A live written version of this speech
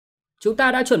Chúng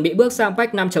ta đã chuẩn bị bước sang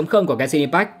patch 5.0 của Genshin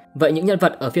Impact. Vậy những nhân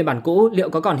vật ở phiên bản cũ liệu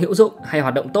có còn hữu dụng hay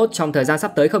hoạt động tốt trong thời gian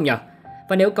sắp tới không nhỉ?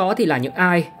 Và nếu có thì là những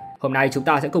ai? Hôm nay chúng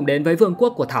ta sẽ cùng đến với vương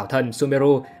quốc của thảo thần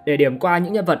Sumeru để điểm qua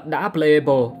những nhân vật đã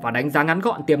playable và đánh giá ngắn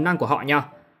gọn tiềm năng của họ nha.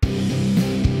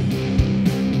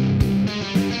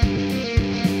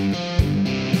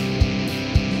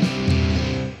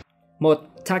 1.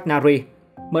 Tagnari.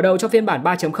 Mở đầu cho phiên bản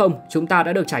 3.0, chúng ta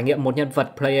đã được trải nghiệm một nhân vật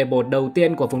playable đầu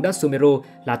tiên của vùng đất Sumeru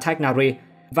là Tagnari.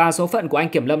 Và số phận của anh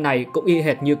kiểm lâm này cũng y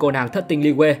hệt như cô nàng thất tinh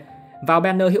Liyue. Vào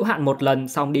banner hữu hạn một lần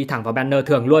xong đi thẳng vào banner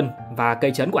thường luôn. Và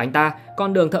cây trấn của anh ta,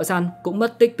 con đường thợ săn, cũng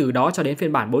mất tích từ đó cho đến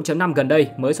phiên bản 4.5 gần đây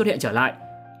mới xuất hiện trở lại.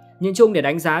 Nhìn chung để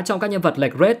đánh giá trong các nhân vật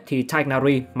lệch rate thì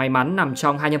Tagnari may mắn nằm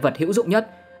trong hai nhân vật hữu dụng nhất.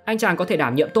 Anh chàng có thể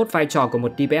đảm nhiệm tốt vai trò của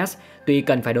một DPS, tuy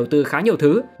cần phải đầu tư khá nhiều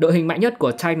thứ. Đội hình mạnh nhất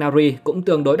của Tagnari cũng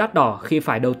tương đối đắt đỏ khi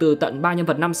phải đầu tư tận 3 nhân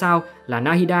vật 5 sao là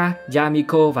Nahida,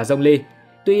 Yamiko và Zhongli.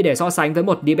 Tuy để so sánh với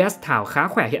một DPS thảo khá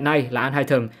khỏe hiện nay là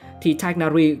Anheitem thì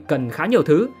Tagnari cần khá nhiều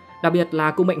thứ, đặc biệt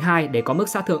là cung mệnh 2 để có mức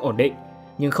sát thương ổn định.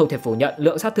 Nhưng không thể phủ nhận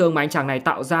lượng sát thương mà anh chàng này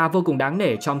tạo ra vô cùng đáng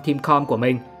nể trong team comp của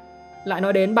mình. Lại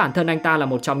nói đến bản thân anh ta là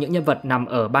một trong những nhân vật nằm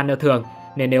ở banner thường,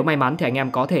 nên nếu may mắn thì anh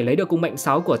em có thể lấy được cung mệnh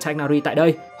 6 của Tagnari tại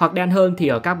đây, hoặc đen hơn thì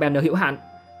ở các banner hữu hạn.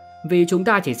 Vì chúng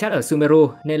ta chỉ xét ở Sumeru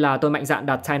nên là tôi mạnh dạn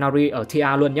đặt Tagnari ở tier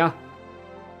A luôn nhá.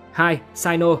 2.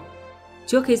 Sino.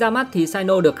 Trước khi ra mắt thì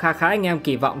Sino được khá anh em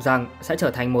kỳ vọng rằng sẽ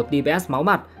trở thành một DPS máu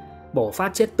mặt, bổ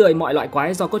phát chết tươi mọi loại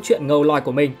quái do cốt truyện ngầu lòi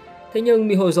của mình. Thế nhưng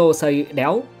Mihozo xây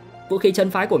đéo, vũ khí chân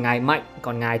phái của ngài mạnh,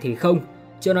 còn ngài thì không.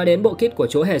 Chưa nói đến bộ kit của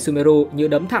chúa hề Sumeru như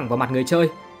đấm thẳng vào mặt người chơi.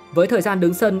 Với thời gian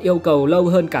đứng sân yêu cầu lâu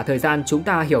hơn cả thời gian chúng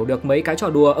ta hiểu được mấy cái trò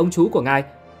đùa ông chú của ngài,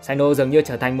 Sino dường như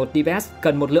trở thành một DPS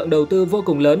cần một lượng đầu tư vô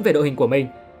cùng lớn về đội hình của mình.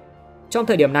 Trong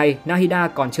thời điểm này, Nahida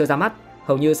còn chưa ra mắt,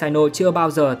 hầu như Sino chưa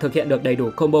bao giờ thực hiện được đầy đủ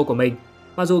combo của mình.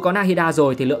 Mặc dù có Nahida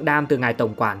rồi thì lượng đam từ ngài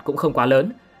tổng quản cũng không quá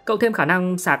lớn, cộng thêm khả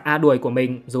năng sạc A đuổi của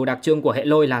mình dù đặc trưng của hệ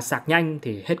lôi là sạc nhanh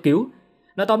thì hết cứu.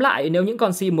 Nói tóm lại, nếu những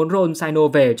con sim muốn roll Sino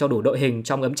về cho đủ đội hình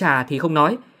trong ấm trà thì không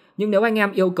nói. Nhưng nếu anh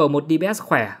em yêu cầu một DPS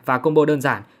khỏe và combo đơn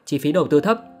giản, chi phí đầu tư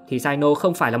thấp thì Sino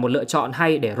không phải là một lựa chọn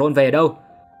hay để roll về đâu.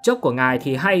 Chốc của ngài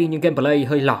thì hay nhưng gameplay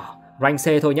hơi lỏ, rank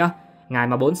C thôi nhá. Ngài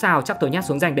mà 4 sao chắc tôi nhét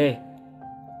xuống dành D.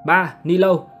 3.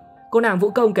 Nilo. Cô nàng vũ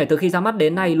công kể từ khi ra mắt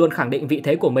đến nay luôn khẳng định vị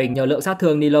thế của mình nhờ lượng sát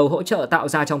thương Nilo hỗ trợ tạo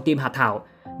ra trong team hạt thảo.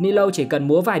 Nilo chỉ cần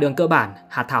múa vài đường cơ bản,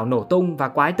 hạt thảo nổ tung và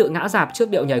quái tự ngã rạp trước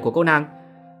điệu nhảy của cô nàng.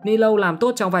 Nilo làm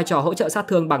tốt trong vai trò hỗ trợ sát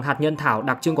thương bằng hạt nhân thảo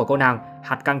đặc trưng của cô nàng,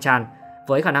 hạt căng tràn.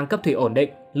 Với khả năng cấp thủy ổn định,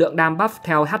 lượng đam buff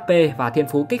theo HP và thiên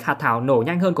phú kích hạt thảo nổ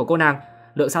nhanh hơn của cô nàng,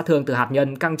 lượng sát thương từ hạt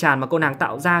nhân căng tràn mà cô nàng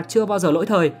tạo ra chưa bao giờ lỗi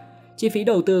thời. Chi phí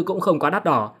đầu tư cũng không quá đắt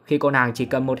đỏ khi cô nàng chỉ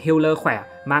cần một healer khỏe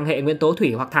mang hệ nguyên tố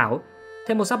thủy hoặc thảo.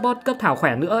 Thêm một support cấp thảo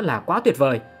khỏe nữa là quá tuyệt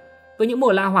vời. Với những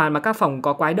mùa la hoàn mà các phòng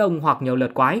có quái đông hoặc nhiều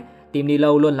lượt quái, team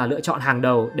Nilo luôn là lựa chọn hàng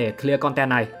đầu để clear content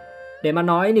này. Để mà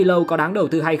nói Nilo có đáng đầu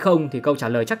tư hay không thì câu trả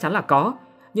lời chắc chắn là có.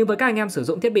 Nhưng với các anh em sử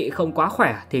dụng thiết bị không quá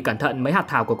khỏe thì cẩn thận mấy hạt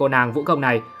thảo của cô nàng vũ công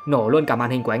này nổ luôn cả màn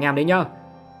hình của anh em đấy nhá.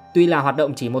 Tuy là hoạt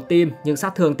động chỉ một team nhưng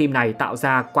sát thương team này tạo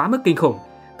ra quá mức kinh khủng.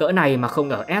 Cỡ này mà không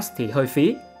ở S thì hơi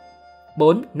phí.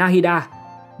 4. Nahida.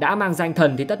 Đã mang danh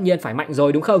thần thì tất nhiên phải mạnh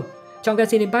rồi đúng không? Trong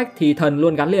Genshin Impact thì thần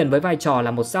luôn gắn liền với vai trò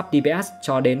là một sub DPS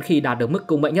cho đến khi đạt được mức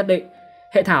cung mệnh nhất định.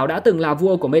 Hệ thảo đã từng là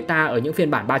vua của meta ở những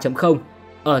phiên bản 3.0.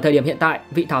 Ở thời điểm hiện tại,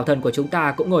 vị thảo thần của chúng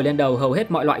ta cũng ngồi lên đầu hầu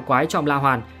hết mọi loại quái trong la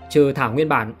hoàn, trừ thảo nguyên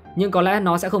bản, nhưng có lẽ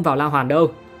nó sẽ không vào la hoàn đâu.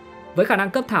 Với khả năng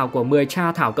cấp thảo của 10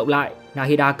 tra thảo cộng lại,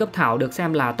 Nahida cấp thảo được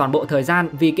xem là toàn bộ thời gian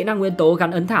vì kỹ năng nguyên tố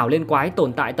gắn ấn thảo lên quái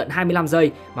tồn tại tận 25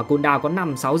 giây mà cooldown có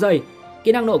 5-6 giây.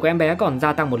 Kỹ năng nộ của em bé còn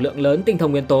gia tăng một lượng lớn tinh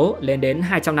thông nguyên tố lên đến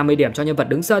 250 điểm cho nhân vật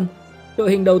đứng sân.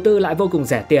 Đội hình đầu tư lại vô cùng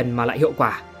rẻ tiền mà lại hiệu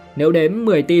quả. Nếu đếm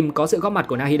 10 team có sự góp mặt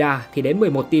của Nahida thì đến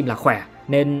 11 team là khỏe,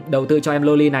 nên đầu tư cho em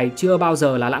Loli này chưa bao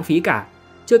giờ là lãng phí cả.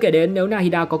 Chưa kể đến nếu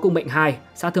Nahida có cung mệnh 2,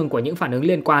 sát thương của những phản ứng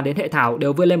liên quan đến hệ thảo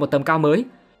đều vươn lên một tầm cao mới.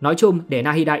 Nói chung, để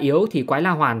Nahida yếu thì quái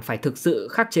la hoàn phải thực sự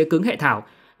khắc chế cứng hệ thảo,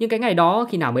 nhưng cái ngày đó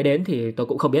khi nào mới đến thì tôi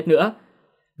cũng không biết nữa.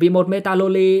 Vì một meta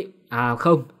Loli,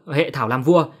 hệ thảo làm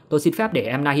vua, tôi xin phép để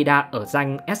em Nahida ở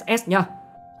danh SS nhá.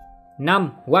 5.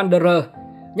 Wanderer.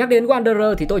 Nhắc đến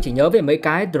Wanderer thì tôi chỉ nhớ về mấy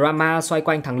cái drama xoay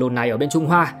quanh thằng lùn này ở bên Trung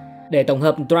Hoa. Để tổng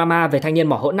hợp drama về thanh niên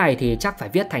mỏ hỗn này thì chắc phải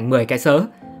viết thành 10 cái sớ.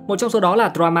 Một trong số đó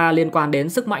là drama liên quan đến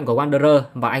sức mạnh của Wanderer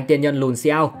và anh tiên nhân lùn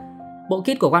Xiao. Bộ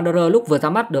kit của Wanderer lúc vừa ra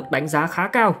mắt được đánh giá khá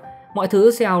cao. Mọi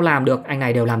thứ Xiao làm được anh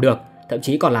này đều làm được, thậm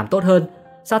chí còn làm tốt hơn.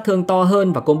 Sát thương to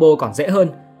hơn và combo còn dễ hơn.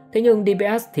 Thế nhưng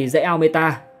DPS thì dễ out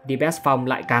meta, DPS phòng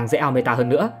lại càng dễ out meta hơn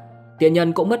nữa. Tiên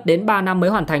nhân cũng mất đến 3 năm mới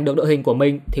hoàn thành được đội hình của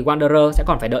mình thì Wanderer sẽ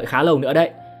còn phải đợi khá lâu nữa đấy.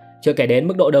 Chưa kể đến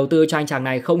mức độ đầu tư cho anh chàng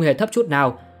này không hề thấp chút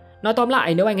nào. Nói tóm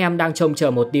lại, nếu anh em đang trông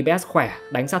chờ một DPS khỏe,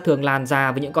 đánh sát thương lan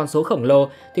ra với những con số khổng lồ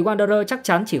thì Wanderer chắc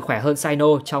chắn chỉ khỏe hơn Sino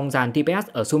trong dàn DPS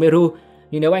ở Sumeru.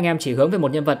 Nhưng nếu anh em chỉ hướng về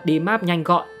một nhân vật đi map nhanh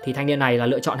gọn thì thanh niên này là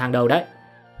lựa chọn hàng đầu đấy.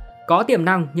 Có tiềm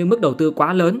năng nhưng mức đầu tư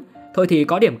quá lớn, thôi thì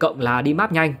có điểm cộng là đi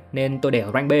map nhanh nên tôi để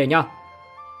ở rank B nhá.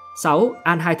 6.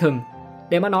 Anhithum.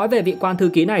 Để mà nói về vị quan thư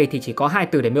ký này thì chỉ có 2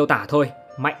 từ để miêu tả thôi: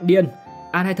 mạnh điên.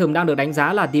 Anhithum đang được đánh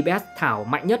giá là DPS thảo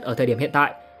mạnh nhất ở thời điểm hiện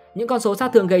tại. Những con số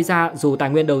sát thương gây ra dù tài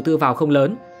nguyên đầu tư vào không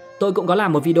lớn. Tôi cũng có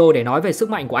làm một video để nói về sức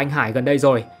mạnh của anh Hải gần đây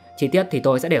rồi. Chi tiết thì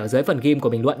tôi sẽ để ở dưới phần ghim của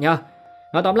bình luận nhá.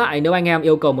 Nói tóm lại, nếu anh em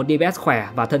yêu cầu một DPS khỏe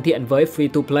và thân thiện với free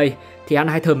to play thì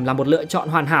Anhithum là một lựa chọn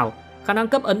hoàn hảo. Khả năng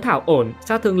cấp ấn thảo ổn,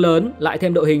 sát thương lớn, lại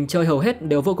thêm đội hình chơi hầu hết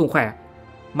đều vô cùng khỏe.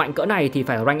 Mạnh cỡ này thì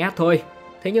phải ở rank S thôi.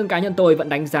 Thế nhưng cá nhân tôi vẫn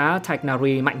đánh giá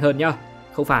Thagnari mạnh hơn nhá.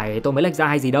 Không phải tôi mới lệch ra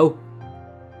hay gì đâu.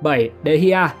 7.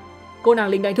 Dehia. Cô nàng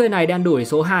lính đánh thuê này đen đủi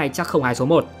số 2 chắc không ai số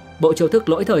 1. Bộ chiêu thức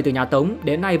lỗi thời từ nhà Tống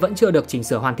đến nay vẫn chưa được chỉnh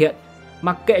sửa hoàn thiện.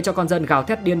 Mặc kệ cho con dân gào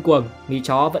thét điên cuồng, mí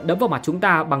chó vẫn đấm vào mặt chúng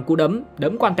ta bằng cú đấm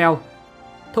quan teo.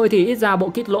 Thôi thì ít ra bộ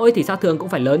kit lỗi thì sát thương cũng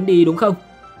phải lớn đi đúng không?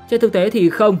 Trên thực tế thì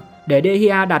không. Để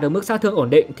Dehia đạt được mức sát thương ổn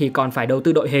định thì còn phải đầu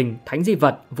tư đội hình, thánh di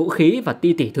vật, vũ khí và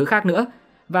ti tỷ thứ khác nữa.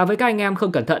 Và với các anh em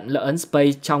không cẩn thận lỡ ấn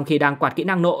space trong khi đang quạt kỹ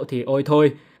năng nộ thì ôi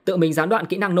thôi, tự mình gián đoạn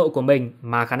kỹ năng nộ của mình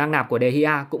mà khả năng nạp của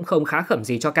Dehia cũng không khá khẩm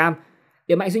gì cho cam.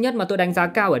 Điểm mạnh duy nhất mà tôi đánh giá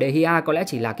cao ở Dehia có lẽ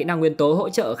chỉ là kỹ năng nguyên tố hỗ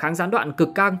trợ kháng gián đoạn cực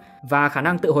căng và khả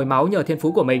năng tự hồi máu nhờ thiên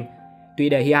phú của mình. Tuy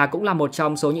Dehia cũng là một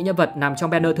trong số những nhân vật nằm trong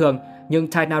banner thường,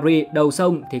 nhưng Thagnari đầu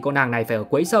sông thì cô nàng này phải ở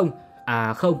cuối sông.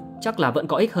 À không, chắc là vẫn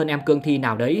có ích hơn em cương thi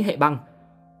nào đấy hệ băng.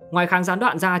 Ngoài kháng gián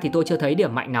đoạn ra thì tôi chưa thấy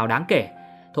điểm mạnh nào đáng kể.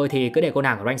 Thôi thì cứ để cô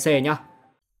nàng ở rank C nhá.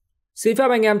 Xin phép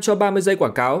anh em cho 30 giây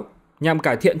quảng cáo. Nhằm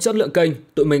cải thiện chất lượng kênh,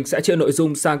 tụi mình sẽ chia nội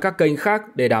dung sang các kênh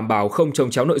khác để đảm bảo không chồng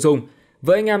chéo nội dung.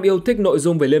 Với anh em yêu thích nội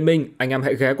dung về Liên minh, anh em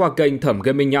hãy ghé qua kênh Thẩm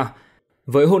Gaming nha.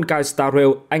 Với Honkai Star Rail,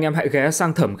 anh em hãy ghé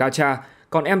sang Thẩm Gacha,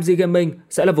 còn MG Gaming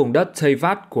sẽ là vùng đất Tây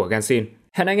Vát của Genshin.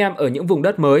 Hẹn anh em ở những vùng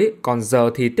đất mới, còn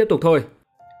giờ thì tiếp tục thôi.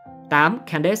 8.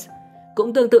 Candace.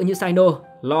 Cũng tương tự như Sino,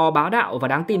 lo bá đạo và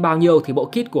đáng tin bao nhiêu thì bộ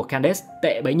kit của Candace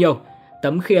tệ bấy nhiêu.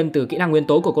 Tấm khiên từ kỹ năng nguyên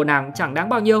tố của cô nàng chẳng đáng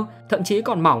bao nhiêu, thậm chí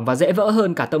còn mỏng và dễ vỡ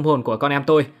hơn cả tâm hồn của con em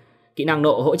tôi. Kỹ năng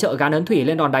nộ hỗ trợ gán ấn thủy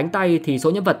lên đòn đánh tay thì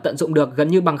số nhân vật tận dụng được gần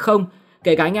như bằng không.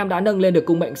 Kể cả anh em đã nâng lên được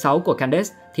cung mệnh 6 của Candace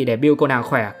thì để build cô nàng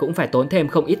khỏe cũng phải tốn thêm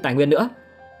không ít tài nguyên nữa.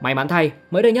 May mắn thay,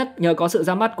 mới đây nhất nhờ có sự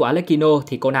ra mắt của Alekino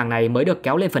thì cô nàng này mới được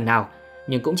kéo lên phần nào.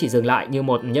 Nhưng cũng chỉ dừng lại như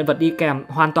một nhân vật đi kèm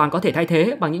hoàn toàn có thể thay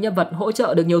thế bằng những nhân vật hỗ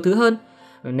trợ được nhiều thứ hơn.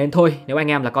 Nên thôi, nếu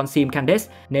anh em là con sim Candace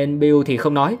nên build thì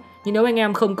không nói. Nhưng nếu anh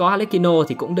em không có Alekino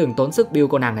thì cũng đừng tốn sức build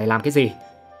cô nàng này làm cái gì.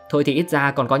 Thôi thì ít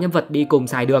ra còn có nhân vật đi cùng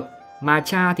xài được. Mà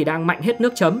cha thì đang mạnh hết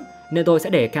nước chấm nên tôi sẽ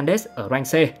để Candace ở rank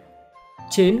C.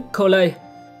 9. Coley.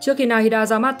 Trước khi Nahida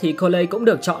ra mắt thì Coley cũng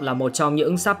được chọn là một trong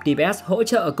những sub DPS hỗ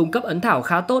trợ cung cấp ấn thảo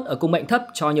khá tốt ở cung mệnh thấp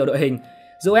cho nhiều đội hình.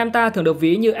 Dù em ta thường được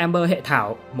ví như Amber hệ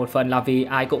thảo, một phần là vì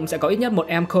ai cũng sẽ có ít nhất một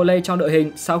em Coley trong đội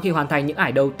hình sau khi hoàn thành những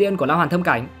ải đầu tiên của La Hoàn Thâm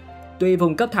Cảnh. Tuy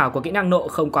vùng cấp thảo của kỹ năng nộ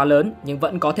không quá lớn nhưng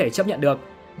vẫn có thể chấp nhận được.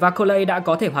 Và Coley đã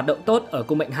có thể hoạt động tốt ở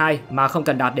cung mệnh 2 mà không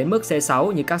cần đạt đến mức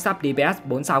C6 như các sub DPS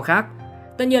 4 sao khác.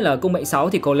 Tất nhiên là ở cung mệnh 6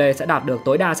 thì Coley sẽ đạt được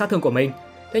tối đa sát thương của mình.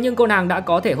 Thế nhưng cô nàng đã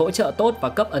có thể hỗ trợ tốt và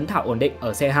cấp ấn thảo ổn định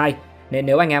ở C2. Nên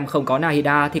nếu anh em không có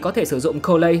Nahida thì có thể sử dụng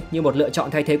Coley như một lựa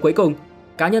chọn thay thế cuối cùng.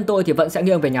 Cá nhân tôi thì vẫn sẽ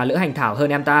nghiêng về nhà lữ hành thảo hơn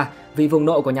em ta, vì vùng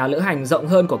nộ của nhà lữ hành rộng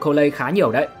hơn của Coley khá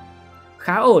nhiều đấy.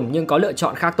 Khá ổn nhưng có lựa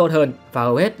chọn khác tốt hơn và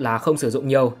hầu hết là không sử dụng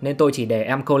nhiều nên tôi chỉ để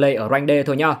em Coley ở rank D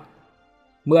thôi nhá.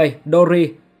 10.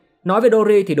 Dori. Nói về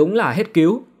Dori thì đúng là hết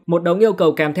cứu. Một đống yêu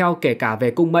cầu kèm theo kể cả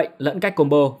về cung mệnh lẫn cách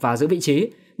combo và giữ vị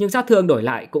trí, nhưng sát thương đổi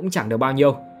lại cũng chẳng được bao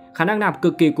nhiêu. Khả năng nạp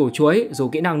cực kỳ củ chuối dù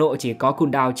kỹ năng nộ chỉ có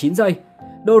cooldown 9 giây.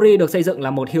 Dori được xây dựng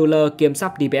là một healer kiêm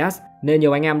sub DPS nên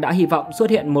nhiều anh em đã hy vọng xuất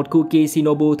hiện một Kuki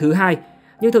Shinobu thứ hai,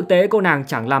 nhưng thực tế cô nàng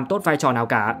chẳng làm tốt vai trò nào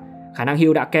cả. Khả năng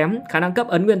heal đã kém, khả năng cấp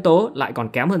ấn nguyên tố lại còn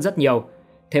kém hơn rất nhiều.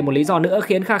 Thêm một lý do nữa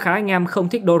khiến khá anh em không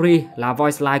thích Dori là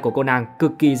voice line của cô nàng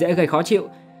cực kỳ dễ gây khó chịu.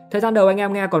 Thời gian đầu anh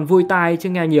em nghe còn vui tai chứ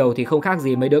nghe nhiều thì không khác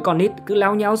gì mấy đứa con nít cứ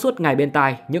léo nhéo suốt ngày bên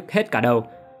tai, nhức hết cả đầu.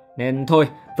 Nên thôi,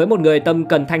 với một người tâm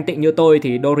cần thanh tịnh như tôi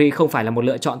thì Dori không phải là một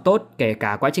lựa chọn tốt kể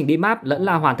cả quá trình đi map lẫn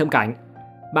La Hoàn Thâm Cảnh.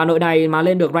 Bà nội này mà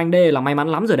lên được rank D là may mắn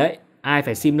lắm rồi đấy. Ai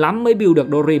phải sim lắm mới build được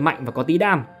Dori mạnh và có tí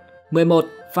đam. 11.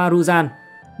 Faruzan.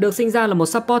 Được sinh ra là một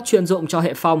support chuyên dụng cho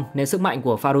hệ phong nên sức mạnh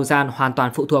của Faruzan hoàn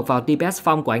toàn phụ thuộc vào DPS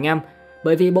phong của anh em.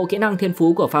 Bởi vì bộ kỹ năng thiên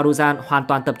phú của Faruzan hoàn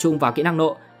toàn tập trung vào kỹ năng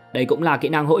nộ. Đây cũng là kỹ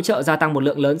năng hỗ trợ gia tăng một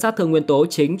lượng lớn sát thương nguyên tố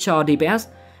chính cho DPS.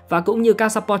 Và cũng như các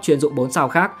support chuyên dụng 4 sao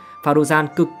khác, Faruzan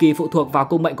cực kỳ phụ thuộc vào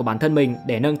cung mệnh của bản thân mình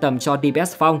để nâng tầm cho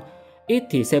DPS phong. Ít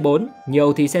thì C4,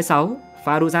 nhiều thì C6,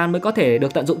 Faruzan mới có thể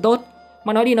được tận dụng tốt.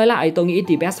 Mà nói đi nói lại tôi nghĩ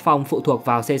DPS phong phụ thuộc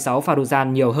vào C6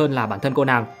 Faruzan nhiều hơn là bản thân cô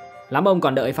nàng. Lắm ông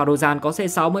còn đợi Faruzan có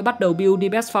C6 mới bắt đầu build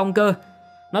DPS phong cơ.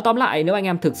 Nói tóm lại, nếu anh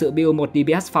em thực sự build một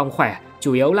DPS phong khỏe,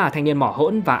 chủ yếu là thanh niên mỏ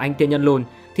hỗn và anh tiên nhân lùn,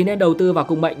 thì nên đầu tư vào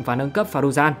cung mệnh và nâng cấp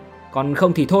Faruzan. Còn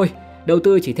không thì thôi, đầu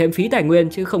tư chỉ thêm phí tài nguyên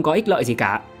chứ không có ích lợi gì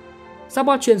cả.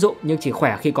 Support chuyên dụng nhưng chỉ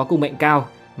khỏe khi có cung mệnh cao,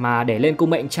 mà để lên cung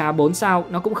mệnh cha 4 sao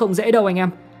nó cũng không dễ đâu anh em,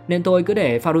 nên tôi cứ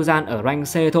để Faruzan ở rank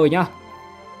C thôi nhá.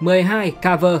 12.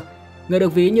 Cover. Người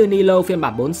được ví như Nilo phiên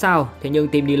bản 4 sao, thế nhưng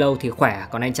team Nilo thì khỏe,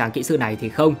 còn anh chàng kỹ sư này thì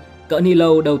không. Cỡ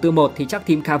Nilo đầu tư 1 thì chắc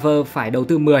team Cover phải đầu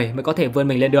tư 10 mới có thể vươn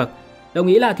mình lên được. Đồng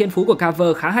ý là thiên phú của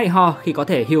Cover khá hay ho khi có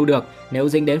thể heal được nếu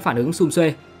dính đến phản ứng xum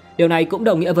xuê. Điều này cũng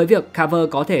đồng nghĩa với việc Cover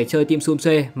có thể chơi team xum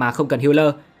xuê mà không cần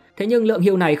healer. Thế nhưng lượng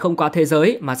heal này không quá thế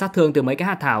giới mà sát thương từ mấy cái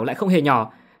hạt thảo lại không hề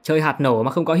nhỏ. Chơi hạt nổ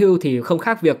mà không có heal thì không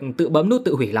khác việc tự bấm nút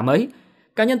tự hủy là mấy.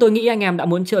 Cá nhân tôi nghĩ anh em đã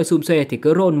muốn chơi xum xuê thì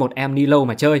cứ roll một em Nilo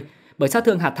mà chơi, bởi sát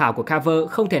thương hạt thảo của Cover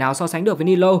không thể nào so sánh được với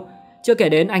Nilo. Chưa kể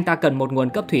đến anh ta cần một nguồn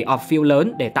cấp thủy off-field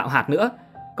lớn để tạo hạt nữa.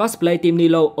 Cosplay team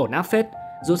Nilo ổn áp phết.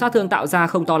 Dù sát thương tạo ra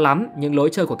không to lắm nhưng lối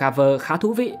chơi của Cover khá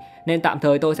thú vị, nên tạm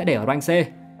thời tôi sẽ để ở rank C.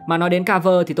 Mà nói đến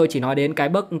Cover thì tôi chỉ nói đến cái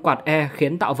bấc quạt E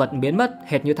khiến tạo vật biến mất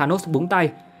hệt như Thanos búng tay.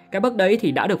 Cái bấc đấy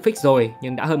thì đã được fix rồi,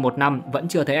 nhưng đã hơn 1 năm vẫn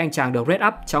chưa thấy anh chàng được rate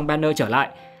up trong banner trở lại.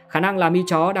 Khả năng là mi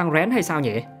chó đang rén hay sao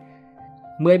nhỉ?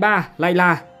 13.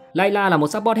 Layla. Layla là một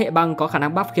support hệ băng có khả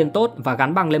năng buff khiên tốt và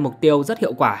gắn băng lên mục tiêu rất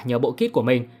hiệu quả nhờ bộ kit của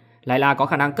mình. Layla có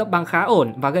khả năng cấp băng khá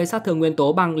ổn và gây sát thương nguyên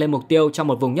tố băng lên mục tiêu trong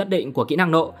một vùng nhất định của kỹ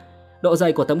năng nộ. Độ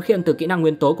dày của tấm khiên từ kỹ năng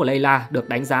nguyên tố của Layla được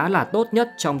đánh giá là tốt nhất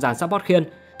trong dàn support khiên,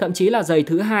 thậm chí là dày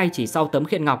thứ 2 chỉ sau tấm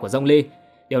khiên ngọc của Zhongli.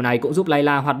 Điều này cũng giúp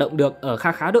Layla hoạt động được ở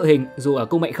khá đội hình dù ở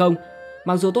cung mệnh không.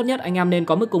 Mặc dù tốt nhất anh em nên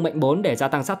có mức cung mệnh 4 để gia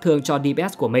tăng sát thương cho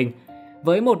DPS của mình.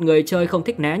 Với một người chơi không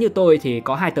thích né như tôi thì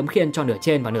có 2 tấm khiên cho nửa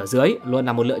trên và nửa dưới luôn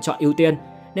là một lựa chọn ưu tiên.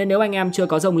 Nên nếu anh em chưa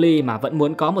có Zhongli mà vẫn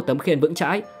muốn có một tấm khiên vững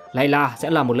chãi, Layla sẽ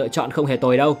là một lựa chọn không hề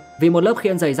tồi đâu. Vì một lớp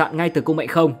khiên dày dặn ngay từ cung mệnh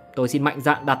không, tôi xin mạnh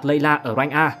dạn đặt Layla ở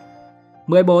rank A.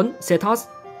 14. Sethos.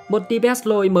 Một DPS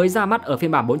lôi mới ra mắt ở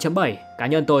phiên bản 4.7. Cá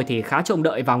nhân tôi thì khá trông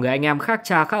đợi vào người anh em khác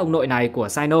cha các ông nội này của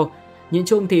Sino. Nhìn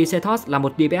chung thì Sethos là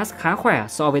một DPS khá khỏe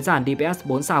so với dàn DPS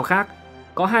 4 sao khác.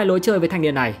 Có 2 lối chơi với thanh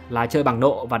niên này là chơi bằng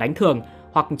nộ và đánh thường,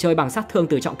 hoặc chơi bằng sát thương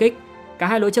từ trọng kích. Cả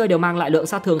 2 lối chơi đều mang lại lượng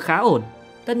sát thương khá ổn.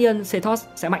 Tất nhiên Sethos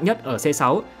sẽ mạnh nhất ở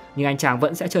C6, nhưng anh chàng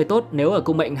vẫn sẽ chơi tốt nếu ở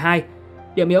cung mệnh 2.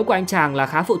 Điểm yếu của anh chàng là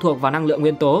khá phụ thuộc vào năng lượng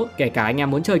nguyên tố, kể cả anh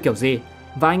em muốn chơi kiểu gì.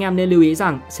 Và anh em nên lưu ý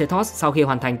rằng Sethos sau khi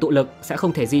hoàn thành tụ lực sẽ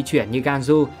không thể di chuyển như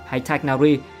Ganju hay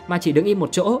Tagnari mà chỉ đứng im một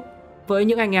chỗ. Với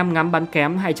những anh em ngắm bắn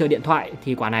kém hay chơi điện thoại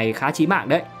thì quả này khá chí mạng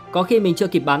đấy. Có khi mình chưa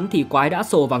kịp bắn thì quái đã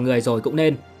sồ vào người rồi cũng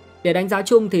nên. Để đánh giá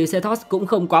chung thì Sethos cũng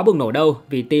không quá bùng nổ đâu,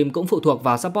 vì team cũng phụ thuộc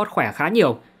vào support khỏe khá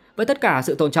nhiều. Với tất cả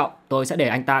sự tôn trọng, tôi sẽ để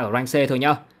anh ta ở rank C thôi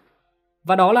nhá.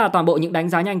 Và đó là toàn bộ những đánh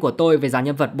giá nhanh của tôi về dàn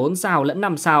nhân vật 4 sao lẫn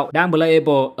 5 sao đang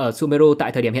playable ở Sumeru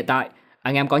tại thời điểm hiện tại.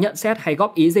 Anh em có nhận xét hay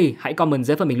góp ý gì hãy comment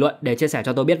dưới phần bình luận để chia sẻ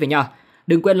cho tôi biết với nha.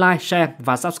 Đừng quên like, share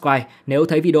và subscribe nếu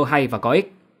thấy video hay và có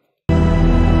ích.